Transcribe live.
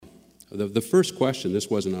The first question, this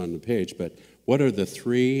wasn't on the page, but what are the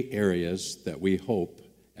 3 areas that we hope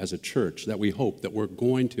as a church, that we hope that we're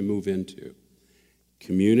going to move into?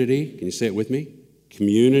 Community, can you say it with me?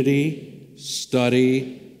 Community,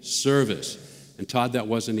 study, service. And Todd, that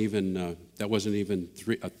wasn't even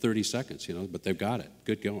 30 seconds, but they've got it.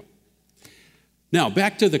 Good going. Now,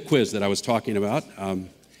 back to the quiz that I was talking about.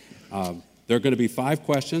 There are going to be 5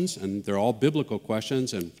 questions, and they're all biblical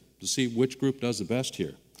questions, and to see which group does the best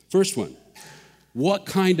here. First one, what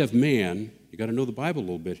kind of man, you got to know the Bible a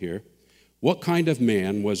little bit here, what kind of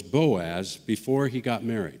man was Boaz before he got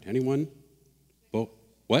married? Anyone?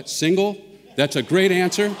 What, single? That's a great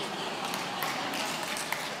answer.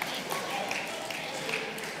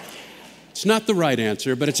 It's not the right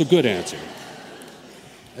answer, but it's a good answer.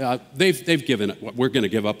 They've given it. We're going to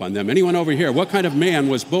give up on them. Anyone over here? What kind of man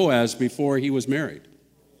was Boaz before he was married?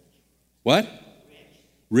 What?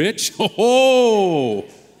 Rich? Oh,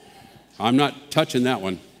 I'm not touching that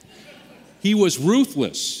one. He was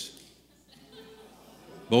ruthless.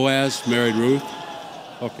 Boaz married Ruth.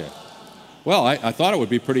 Okay. Well, I thought it would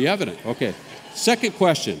be pretty evident. Okay. Second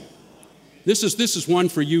question. This is one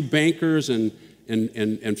for you bankers and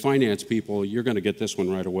finance people. You're going to get this one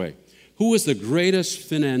right away. Who was the greatest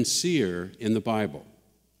financier in the Bible?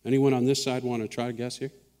 Anyone on this side want to try to guess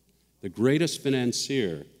here? The greatest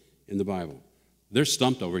financier in the Bible. They're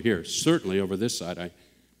stumped over here. Certainly over this side.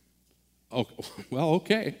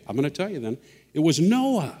 Okay. I'm going to tell you then. It was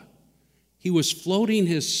Noah. He was floating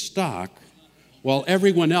his stock while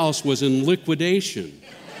everyone else was in liquidation.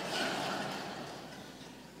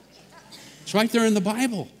 It's right there in the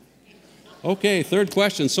Bible. Okay, third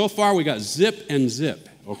question. So far we got zip and zip.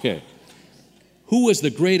 Okay. Who was the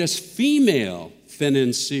greatest female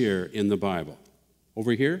financier in the Bible?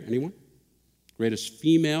 Over here, anyone? Greatest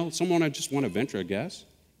female? Someone I just want to venture a guess?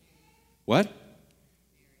 What?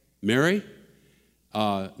 Mary?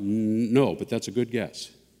 No, but that's a good guess.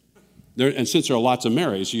 And since there are lots of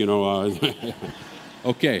Marys,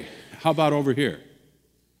 okay, how about over here?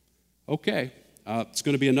 Okay, it's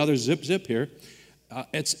going to be another zip here.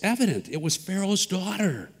 It's evident. It was Pharaoh's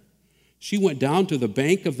daughter. She went down to the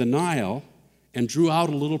bank of the Nile and drew out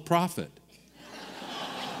a little profit.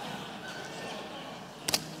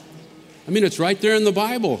 It's right there in the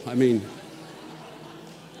Bible.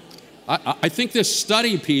 I think this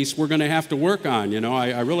study piece we're going to have to work on.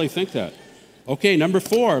 I really think that. Okay, number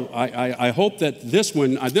 4. I hope that this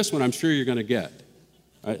one I'm sure you're going to get.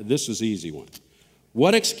 This is an easy one.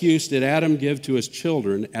 What excuse did Adam give to his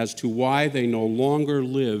children as to why they no longer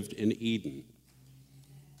lived in Eden?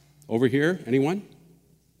 Over here, anyone?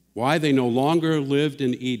 Why they no longer lived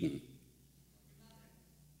in Eden?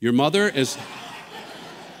 Your mother is...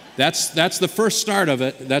 That's the first start of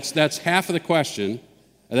it. That's half of the question.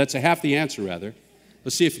 That's half the answer, rather.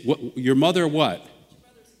 Let's see if your mother what?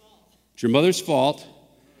 It's your mother's fault.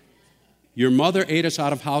 Your mother ate us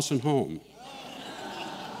out of house and home.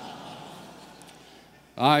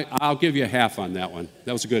 I'll give you a half on that one.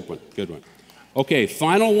 That was a good one. Good one. Okay,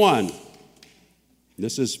 final one.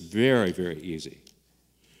 This is very, very easy.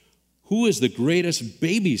 Who is the greatest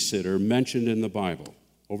babysitter mentioned in the Bible?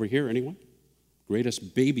 Over here, anyone?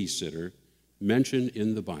 Greatest babysitter mentioned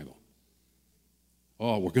in the Bible.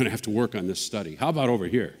 Oh, we're going to have to work on this study. How about over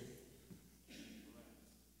here?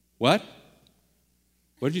 What?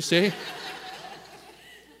 What did you say?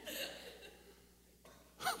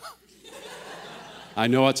 I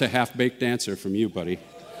know it's a half-baked answer from you, buddy.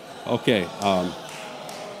 Okay.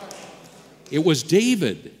 It was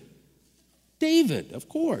David. David, of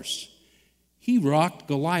course. He rocked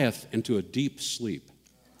Goliath into a deep sleep.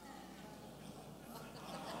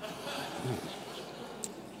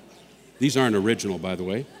 These aren't original, by the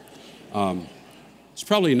way. It's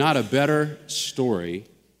probably not a better story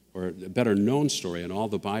or a better known story in all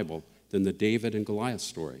the Bible than the David and Goliath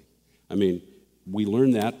story. We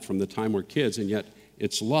learn that from the time we're kids, and yet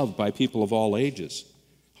it's loved by people of all ages.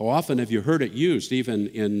 How often have you heard it used, even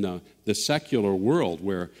in the secular world,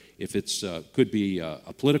 where if it's could be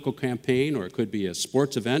a political campaign or it could be a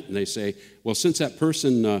sports event, and they say, well, since that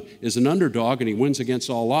person is an underdog and he wins against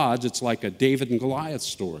all odds, it's like a David and Goliath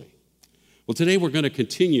story. Well, today we're going to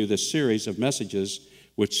continue this series of messages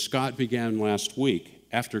which Scott began last week,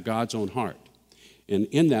 After God's Own Heart. And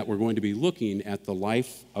in that, we're going to be looking at the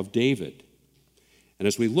life of David. And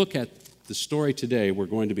as we look at the story today, we're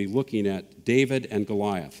going to be looking at David and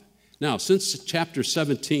Goliath. Now, since chapter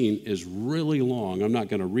 17 is really long, I'm not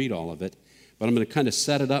going to read all of it, but I'm going to kind of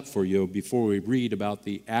set it up for you before we read about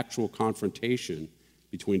the actual confrontation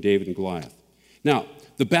between David and Goliath. Now,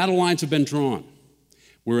 the battle lines have been drawn.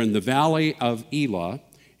 We're in the valley of Elah,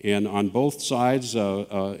 And on both sides,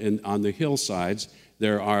 on the hillsides,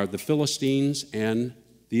 there are the Philistines and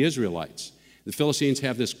the Israelites. The Philistines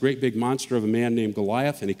have this great big monster of a man named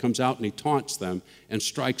Goliath, and he comes out and he taunts them and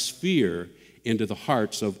strikes fear into the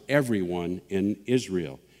hearts of everyone in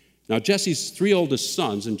Israel. Now, Jesse's three oldest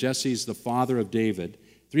sons, and Jesse's the father of David,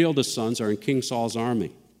 three oldest sons are in King Saul's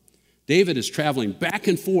army. David is traveling back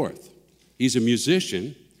and forth. He's a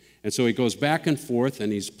musician, and so he goes back and forth,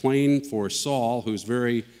 and he's playing for Saul, who's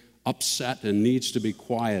very upset and needs to be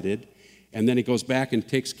quieted. And then he goes back and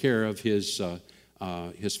takes care of his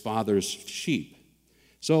father's sheep.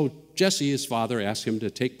 So Jesse, his father, asked him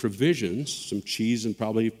to take provisions, some cheese and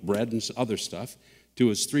probably bread and other stuff, to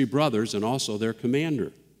his three brothers and also their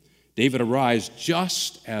commander. David arrives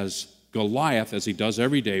just as Goliath, as he does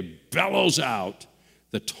every day, bellows out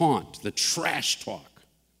the taunt, the trash talk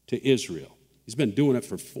to Israel. He's been doing it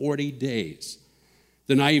for 40 days.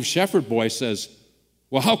 The naive shepherd boy says,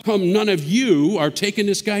 well, how come none of you are taking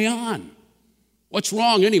this guy on? What's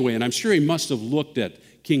wrong anyway? And I'm sure he must have looked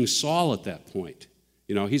at King Saul at that point.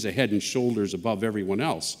 You know, he's a head and shoulders above everyone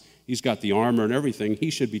else. He's got the armor and everything. He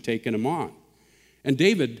should be taking him on. And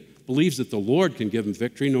David believes that the Lord can give him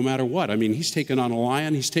victory no matter what. I mean, he's taken on a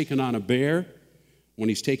lion. He's taken on a bear. When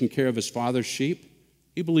he's taking care of his father's sheep,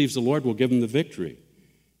 he believes the Lord will give him the victory.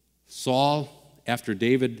 Saul, after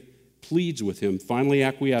David pleads with him, finally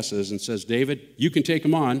acquiesces and says, David, you can take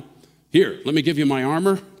him on. Here, let me give you my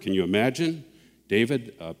armor. Can you imagine?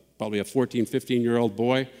 David, probably a 14, 15-year-old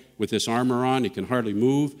boy with this armor on. He can hardly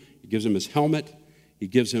move. He gives him his helmet. He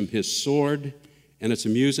gives him his sword. And it's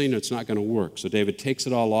amusing. It's not going to work. So David takes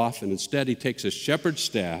it all off, and instead he takes his shepherd's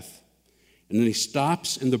staff, and then he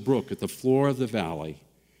stops in the brook at the floor of the valley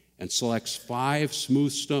and selects 5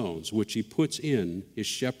 smooth stones, which he puts in his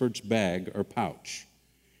shepherd's bag or pouch.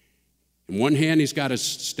 In one hand, he's got his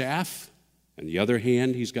staff, and the other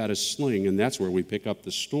hand, he's got his sling, and that's where we pick up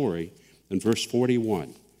the story in verse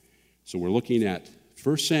 41. So we're looking at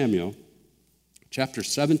 1 Samuel chapter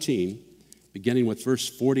 17, beginning with verse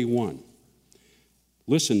 41.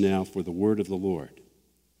 Listen now for the word of the Lord.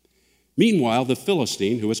 Meanwhile, the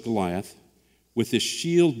Philistine, who is Goliath, with his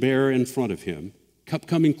shield bearer in front of him, kept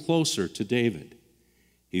coming closer to David.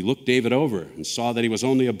 He looked David over and saw that he was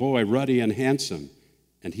only a boy, ruddy and handsome,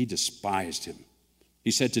 and he despised him.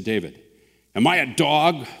 He said to David, am I a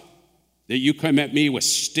dog that you come at me with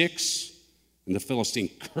sticks? And the Philistine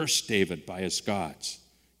cursed David by his gods.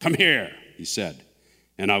 Come here, he said,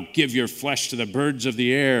 and I'll give your flesh to the birds of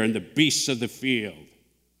the air and the beasts of the field.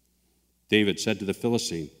 David said to the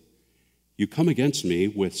Philistine, you come against me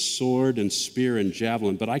with sword and spear and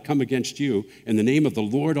javelin, but I come against you in the name of the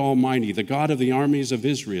Lord Almighty, the God of the armies of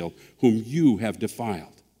Israel, whom you have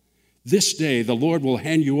defiled. This day the Lord will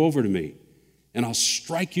hand you over to me, and I'll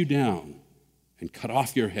strike you down and cut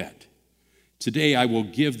off your head. Today I will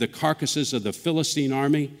give the carcasses of the Philistine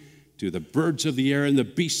army to the birds of the air and the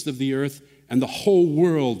beasts of the earth, and the whole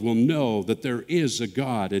world will know that there is a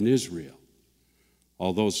God in Israel.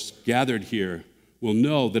 All those gathered here will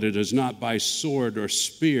know that it is not by sword or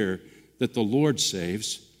spear that the Lord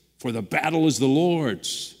saves, for the battle is the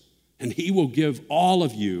Lord's, and he will give all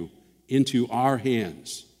of you into our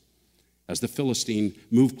hands. As the Philistine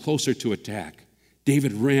moved closer to attack,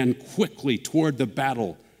 David ran quickly toward the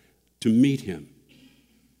battle to meet him.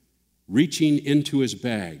 Reaching into his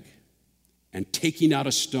bag and taking out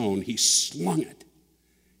a stone, he slung it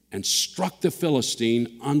and struck the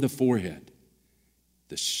Philistine on the forehead.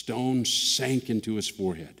 The stone sank into his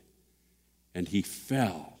forehead, and he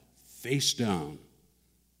fell face down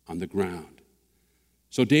on the ground.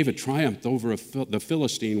 So David triumphed over the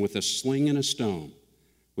Philistine with a sling and a stone.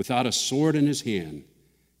 Without a sword in his hand,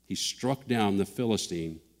 he struck down the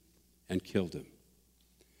Philistine and killed him.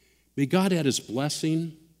 May God add his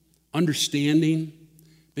blessing, understanding,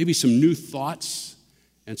 maybe some new thoughts,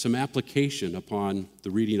 and some application upon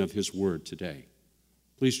the reading of his word today.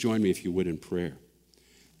 Please join me, if you would, in prayer.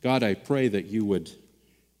 God, I pray that you would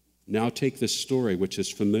now take this story, which is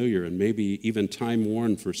familiar and maybe even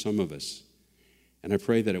time-worn for some of us, and I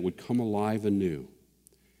pray that it would come alive anew.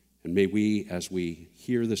 And may we, as we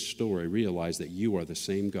hear this story, realize that you are the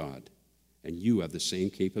same God and you have the same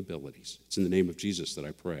capabilities. It's in the name of Jesus that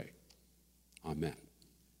I pray. Amen.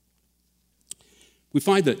 We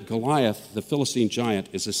find that Goliath, the Philistine giant,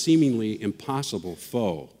 is a seemingly impossible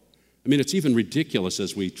foe. I mean, it's even ridiculous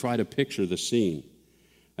as we try to picture the scene.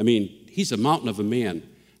 I mean, he's a mountain of a man.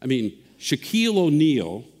 I mean, Shaquille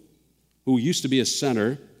O'Neal, who used to be a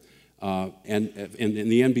center and in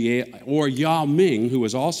the NBA, or Yao Ming, who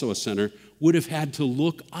was also a center, would have had to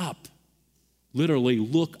look up, literally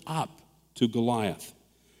look up to Goliath.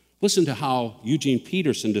 Listen to how Eugene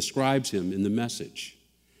Peterson describes him in The Message.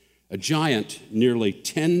 A giant nearly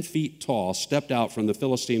 10 feet tall stepped out from the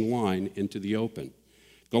Philistine line into the open.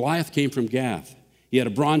 Goliath came from Gath. He had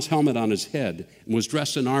a bronze helmet on his head and was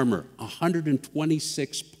dressed in armor,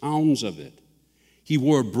 126 pounds of it. He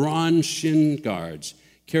wore bronze shin guards,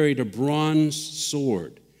 carried a bronze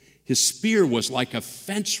sword. His spear was like a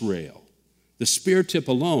fence rail. The spear tip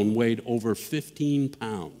alone weighed over 15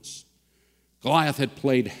 pounds. Goliath had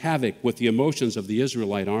played havoc with the emotions of the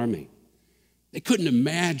Israelite army. They couldn't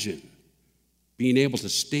imagine being able to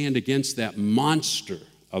stand against that monster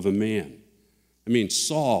of a man. I mean,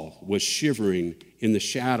 Saul was shivering in the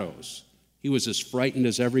shadows. He was as frightened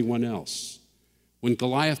as everyone else. When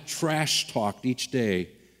Goliath trash-talked each day,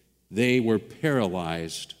 they were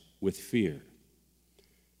paralyzed with fear.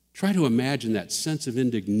 Try to imagine that sense of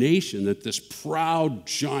indignation that this proud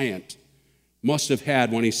giant must have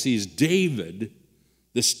had when he sees David,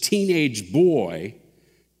 this teenage boy,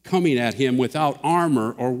 coming at him without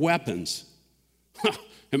armor or weapons.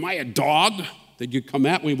 Am I a dog that you come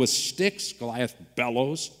at me with sticks? Goliath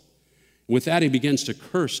bellows. With that, he begins to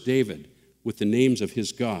curse David with the names of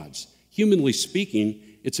his gods. Humanly speaking,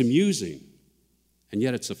 it's amusing, and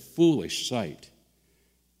yet it's a foolish sight.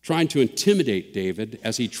 Trying to intimidate David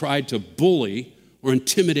as he tried to bully or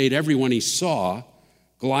intimidate everyone he saw,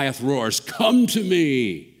 Goliath roars, "Come to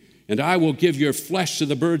me, and I will give your flesh to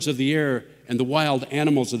the birds of the air and the wild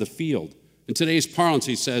animals of the field." In today's parlance,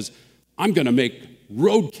 he says, "I'm going to make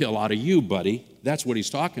roadkill out of you, buddy." That's what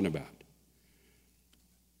he's talking about.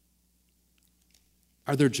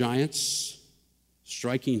 Are there giants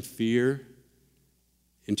striking fear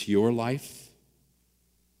into your life?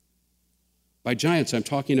 By giants, I'm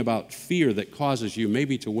talking about fear that causes you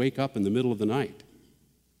maybe to wake up in the middle of the night.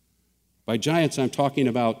 By giants, I'm talking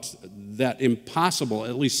about that impossible,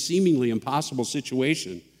 at least seemingly impossible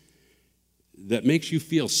situation that makes you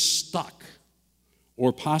feel stuck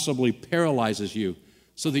or possibly paralyzes you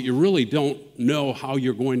so that you really don't know how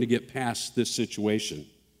you're going to get past this situation.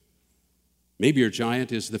 Maybe your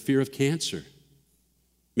giant is the fear of cancer.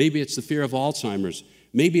 Maybe it's the fear of Alzheimer's.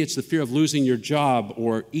 Maybe it's the fear of losing your job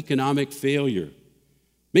or economic failure.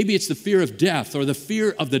 Maybe it's the fear of death or the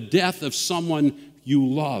fear of the death of someone you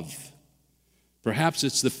love. Perhaps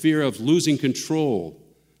it's the fear of losing control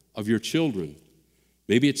of your children.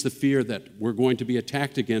 Maybe it's the fear that we're going to be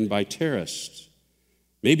attacked again by terrorists.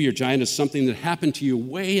 Maybe your giant is something that happened to you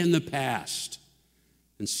way in the past,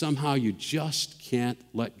 and somehow you just can't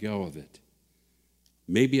let go of it.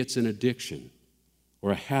 Maybe it's an addiction or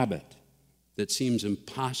a habit that seems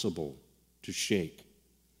impossible to shake.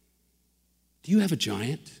 Do you have a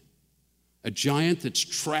giant? A giant that's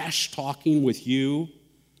trash-talking with you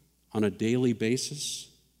on a daily basis?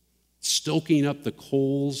 Stoking up the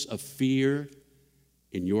coals of fear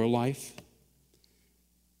in your life?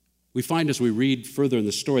 We find as we read further in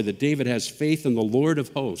the story that David has faith in the Lord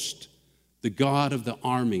of hosts, the God of the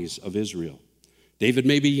armies of Israel. David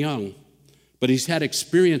may be young, but he's had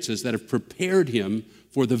experiences that have prepared him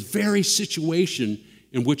for the very situation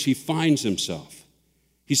in which he finds himself.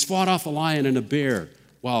 He's fought off a lion and a bear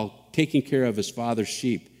while taking care of his father's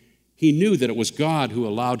sheep. He knew that it was God who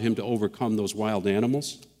allowed him to overcome those wild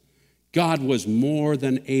animals. God was more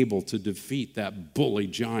than able to defeat that bully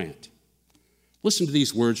giant. Listen to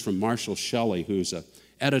these words from Marshall Shelley, who's an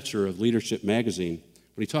editor of Leadership magazine,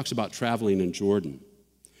 when he talks about traveling in Jordan.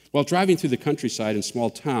 While driving through the countryside in small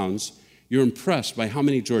towns, you're impressed by how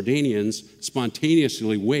many Jordanians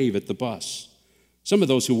spontaneously wave at the bus. Some of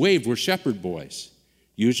those who waved were shepherd boys.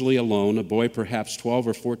 Usually alone, a boy perhaps 12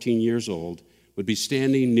 or 14 years old would be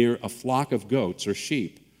standing near a flock of goats or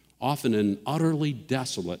sheep, often in utterly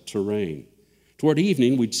desolate terrain. Toward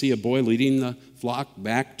evening, we'd see a boy leading the flock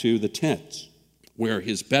back to the tents where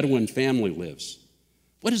his Bedouin family lives.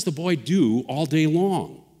 What does the boy do all day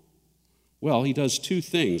long? Well, he does two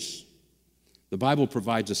things. The Bible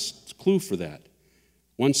provides a clue for that.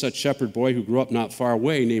 One such shepherd boy who grew up not far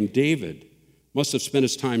away, named David, must have spent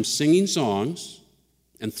his time singing songs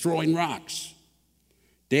and throwing rocks.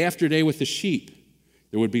 Day after day with the sheep,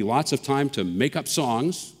 there would be lots of time to make up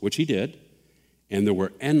songs, which he did, and there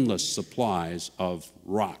were endless supplies of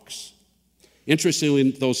rocks.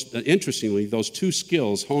 Interestingly, those two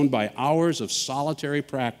skills, honed by hours of solitary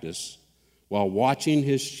practice while watching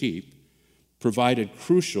his sheep, provided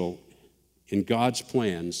crucial in God's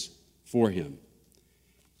plans for him.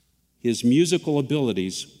 His musical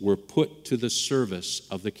abilities were put to the service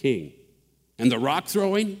of the king. And the rock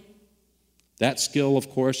throwing? That skill, of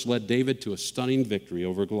course, led David to a stunning victory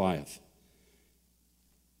over Goliath.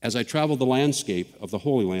 As I traveled the landscape of the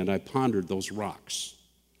Holy Land, I pondered those rocks.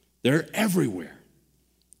 They're everywhere.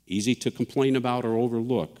 easy to complain about or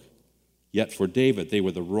overlook. Yet for David, they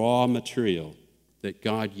were the raw material that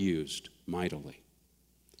God used mightily.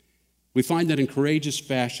 We find that in courageous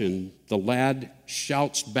fashion, the lad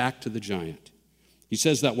shouts back to the giant. He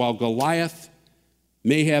says that while Goliath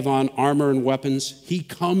may have on armor and weapons, he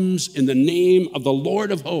comes in the name of the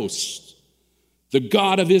Lord of hosts, the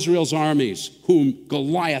God of Israel's armies, whom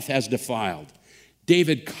Goliath has defiled.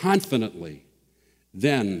 David confidently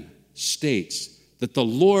then states that the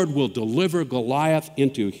Lord will deliver Goliath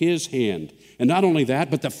into his hand. And not only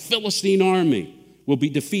that, but the Philistine army will be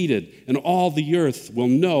defeated, and all the earth will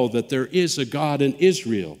know that there is a God in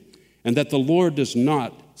Israel, and that the Lord does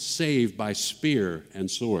not save by spear and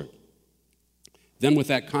sword. Then with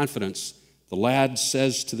that confidence, the lad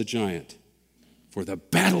says to the giant, "For the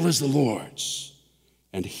battle is the Lord's,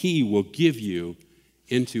 and he will give you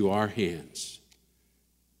into our hands."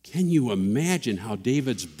 Can you imagine how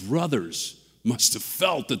David's brothers must have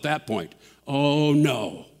felt at that point? Oh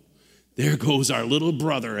no, there goes our little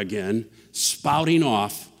brother again, spouting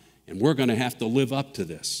off, and we're going to have to live up to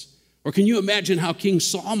this. Or can you imagine how King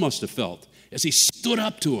Saul must have felt as he stood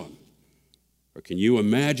up to him? Or can you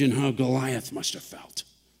imagine how Goliath must have felt?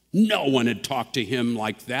 No one had talked to him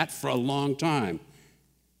like that for a long time.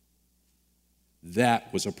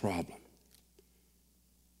 That was a problem.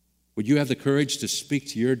 Would you have the courage to speak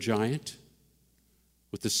to your giant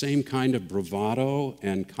with the same kind of bravado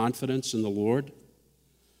and confidence in the Lord?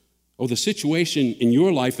 Oh, the situation in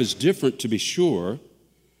your life is different, to be sure,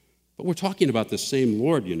 but we're talking about the same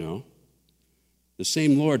Lord, you know. The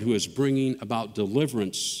same Lord who is bringing about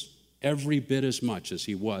deliverance every bit as much as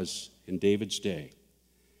he was in David's day.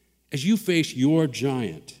 As you face your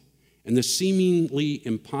giant and the seemingly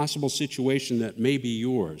impossible situation that may be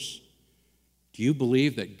yours, do you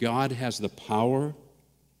believe that God has the power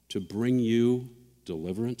to bring you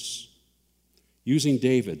deliverance? Using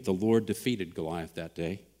David, the Lord defeated Goliath that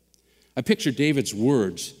day. I picture David's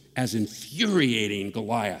words as infuriating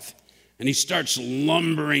Goliath, and he starts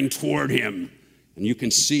lumbering toward him, and you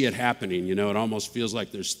can see it happening. You know, it almost feels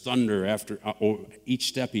like there's thunder after each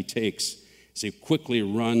step he takes. As he quickly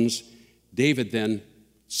runs, David then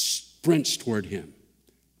sprints toward him,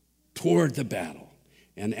 toward the battle.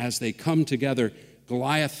 And as they come together,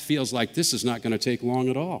 Goliath feels like this is not going to take long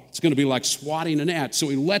at all. It's going to be like swatting an ant. So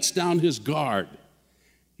he lets down his guard.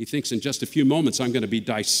 He thinks in just a few moments, I'm going to be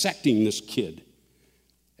dissecting this kid.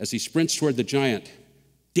 As he sprints toward the giant,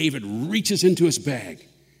 David reaches into his bag.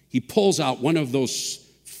 He pulls out one of those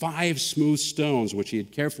 5 smooth stones which he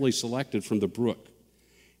had carefully selected from the brook.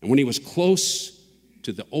 And when he was close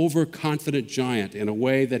to the overconfident giant in a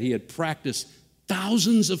way that he had practiced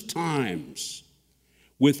thousands of times,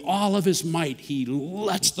 with all of his might, he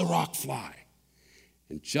lets the rock fly.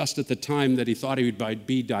 And just at the time that he thought he would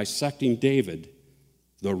be dissecting David,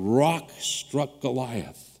 the rock struck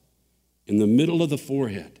Goliath in the middle of the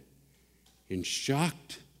forehead. In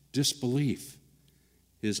shocked disbelief,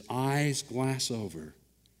 his eyes glass over,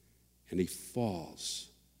 and he falls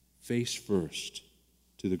face first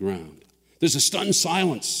to the ground. There's a stunned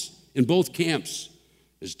silence in both camps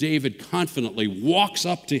as David confidently walks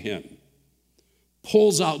up to him,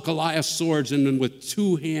 pulls out Goliath's swords, and then with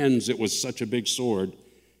 2 hands, it was such a big sword,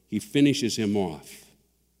 he finishes him off.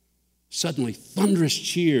 Suddenly, thunderous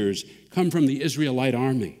cheers come from the Israelite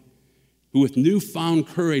army, who with newfound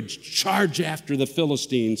courage charge after the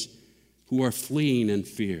Philistines who are fleeing in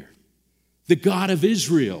fear. The God of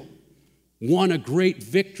Israel won a great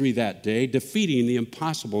victory that day, defeating the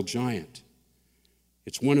impossible giant.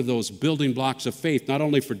 It's one of those building blocks of faith, not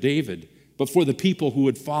only for David, but for the people who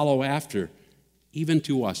would follow after, even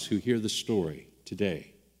to us who hear the story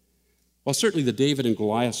today. While certainly the David and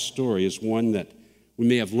Goliath story is one that we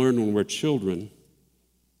may have learned when we're children,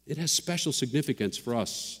 it has special significance for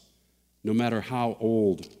us, no matter how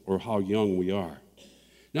old or how young we are.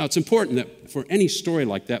 Now, it's important that for any story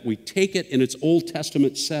like that, we take it in its Old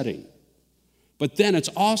Testament setting. But then it's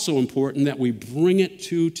also important that we bring it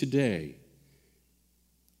to today.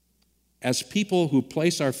 As people who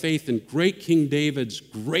place our faith in great King David's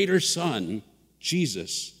greater son,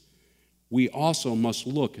 Jesus, we also must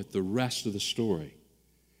look at the rest of the story.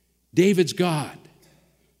 David's God,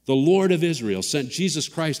 the Lord of Israel, sent Jesus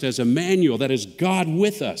Christ as Emmanuel, that is God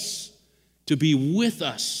with us, to be with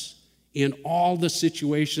us in all the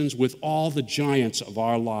situations with all the giants of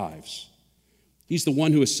our lives. He's the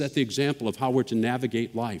one who has set the example of how we're to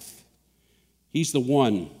navigate life. He's the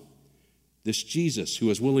one, this Jesus, who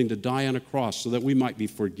is willing to die on a cross so that we might be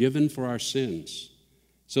forgiven for our sins,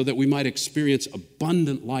 so that we might experience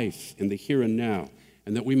abundant life in the here and now,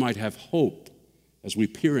 and that we might have hope as we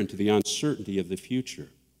peer into the uncertainty of the future.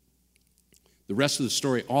 The rest of the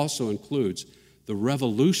story also includes the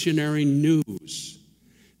revolutionary news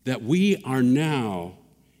that we are now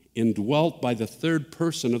indwelt by the third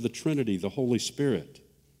person of the Trinity, the Holy Spirit,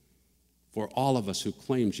 for all of us who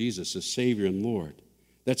claim Jesus as Savior and Lord.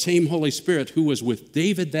 That same Holy Spirit who was with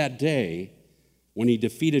David that day when he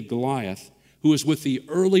defeated Goliath, who was with the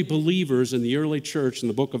early believers in the early church in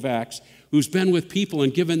the book of Acts, who's been with people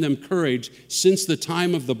and given them courage since the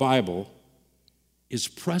time of the Bible, is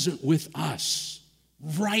present with us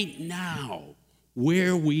right now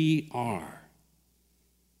where we are.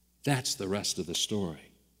 That's the rest of the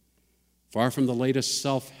story. Far from the latest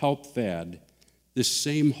self-help fad, this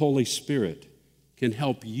same Holy Spirit can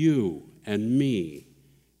help you and me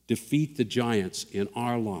defeat the giants in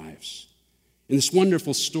our lives. In this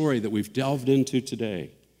wonderful story that we've delved into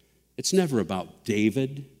today, it's never about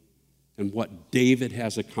David and what David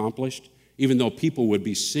has accomplished, even though people would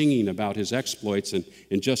be singing about his exploits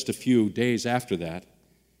in just a few days after that.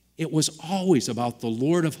 It was always about the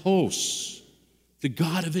Lord of hosts, the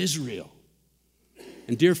God of Israel.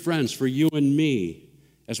 And dear friends, for you and me,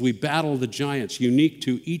 as we battle the giants unique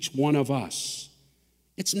to each one of us,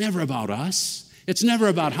 it's never about us. It's never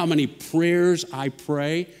about how many prayers I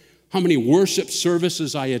pray, how many worship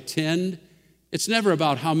services I attend. It's never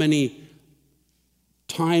about how many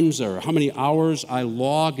times or how many hours I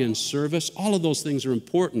log in service. All of those things are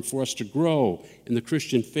important for us to grow in the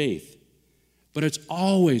Christian faith. But it's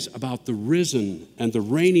always about the risen and the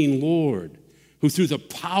reigning Lord, who through the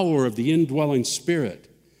power of the indwelling Spirit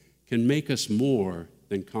can make us more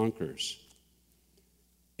than conquerors.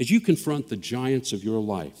 As you confront the giants of your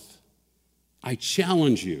life, I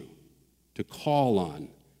challenge you to call on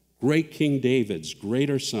great King David's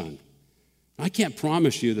greater son. I can't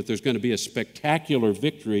promise you that there's going to be a spectacular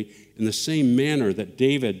victory in the same manner that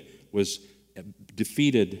David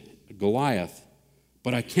defeated Goliath,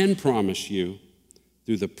 but I can promise you,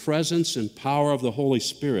 through the presence and power of the Holy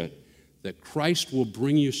Spirit, that Christ will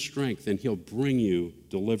bring you strength and he'll bring you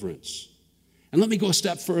deliverance. And let me go a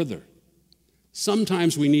step further.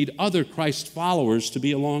 Sometimes we need other Christ followers to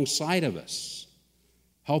be alongside of us,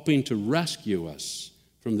 helping to rescue us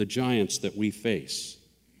from the giants that we face.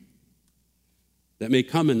 That may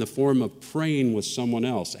come in the form of praying with someone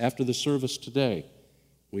else. After the service today,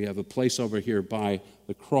 we have a place over here by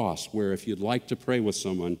the cross where if you'd like to pray with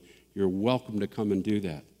someone, you're welcome to come and do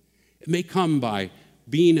that. It may come by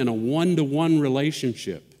being in a one-to-one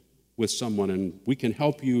relationship with someone, and we can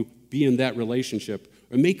help you be in that relationship.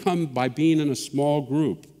 Or it may come by being in a small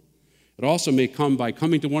group. It also may come by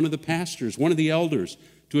coming to one of the pastors, one of the elders,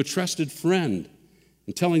 to a trusted friend,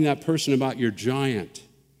 and telling that person about your giant,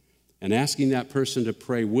 and asking that person to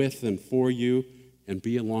pray with and for you and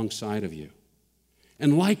be alongside of you.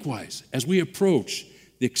 And likewise, as we approach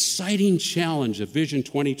the exciting challenge of Vision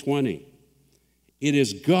 2020, it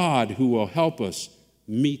is God who will help us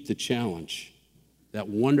meet the challenge, that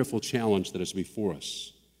wonderful challenge that is before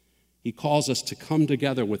us. He calls us to come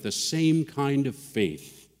together with the same kind of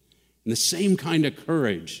faith and the same kind of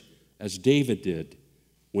courage as David did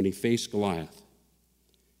when he faced Goliath.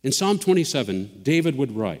 In Psalm 27, David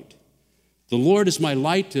would write, "The Lord is my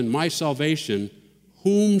light and my salvation.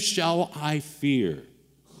 Whom shall I fear?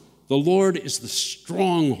 The Lord is the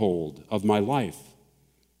stronghold of my life.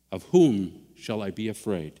 Of whom shall I be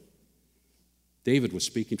afraid?" David was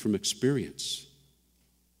speaking from experience.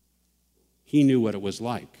 He knew what it was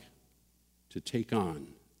like to take on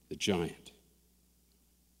the giant.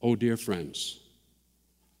 Oh, dear friends,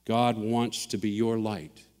 God wants to be your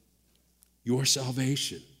light, your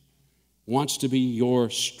salvation, wants to be your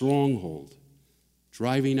stronghold,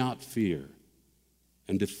 driving out fear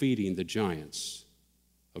and defeating the giants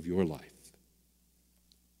of your life.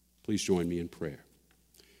 Please join me in prayer.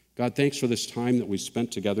 God, thanks for this time that we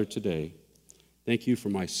spent together today. Thank you for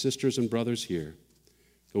my sisters and brothers here.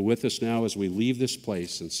 Go with us now as we leave this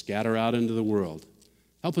place and scatter out into the world.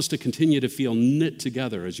 Help us to continue to feel knit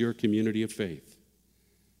together as your community of faith.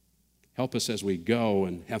 Help us as we go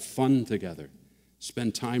and have fun together,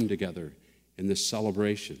 spend time together in this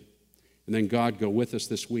celebration. And then, God, go with us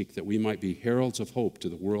this week that we might be heralds of hope to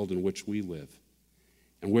the world in which we live.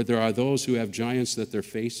 And where there are those who have giants that they're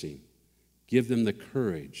facing, give them the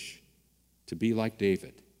courage to be like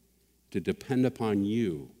David, to depend upon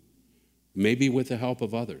you, maybe with the help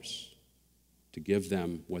of others, to give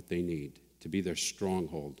them what they need, to be their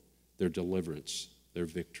stronghold, their deliverance, their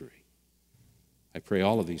victory. I pray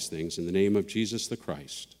all of these things in the name of Jesus the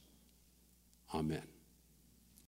Christ. Amen.